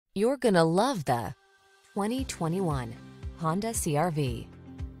You're gonna love the 2021 Honda CR-V.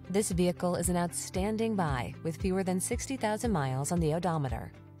 This vehicle is an outstanding buy with fewer than 60,000 miles on the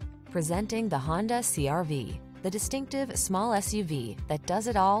odometer. Presenting the Honda CR-V, the distinctive small SUV that does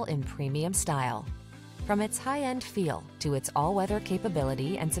it all in premium style. From its high-end feel to its all-weather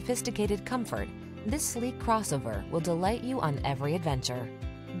capability and sophisticated comfort, this sleek crossover will delight you on every adventure.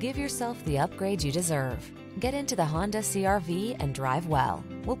 Give yourself the upgrade you deserve. Get into the Honda CR-V and drive well.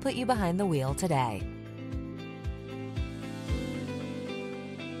 We'll put you behind the wheel today.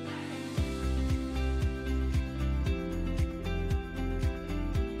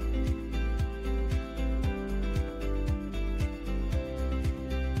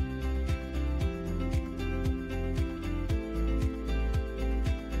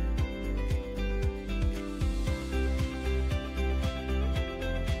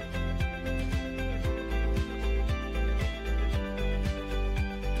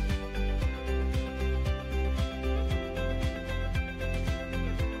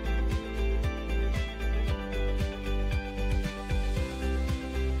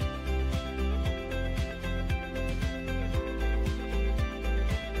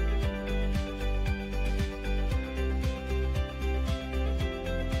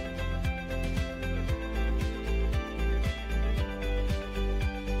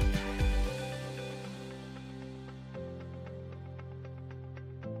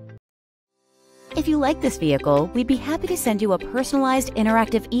 If you like this vehicle, we'd be happy to send you a personalized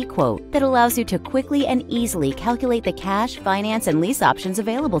interactive e-quote that allows you to quickly and easily calculate the cash, finance, and lease options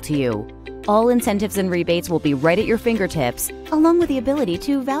available to you. All incentives and rebates will be right at your fingertips, along with the ability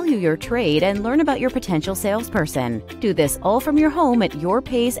to value your trade and learn about your potential salesperson. Do this all from your home at your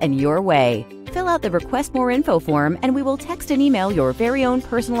pace and your way. Fill out the Request More Info form and we will text and email your very own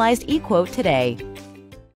personalized e-quote today.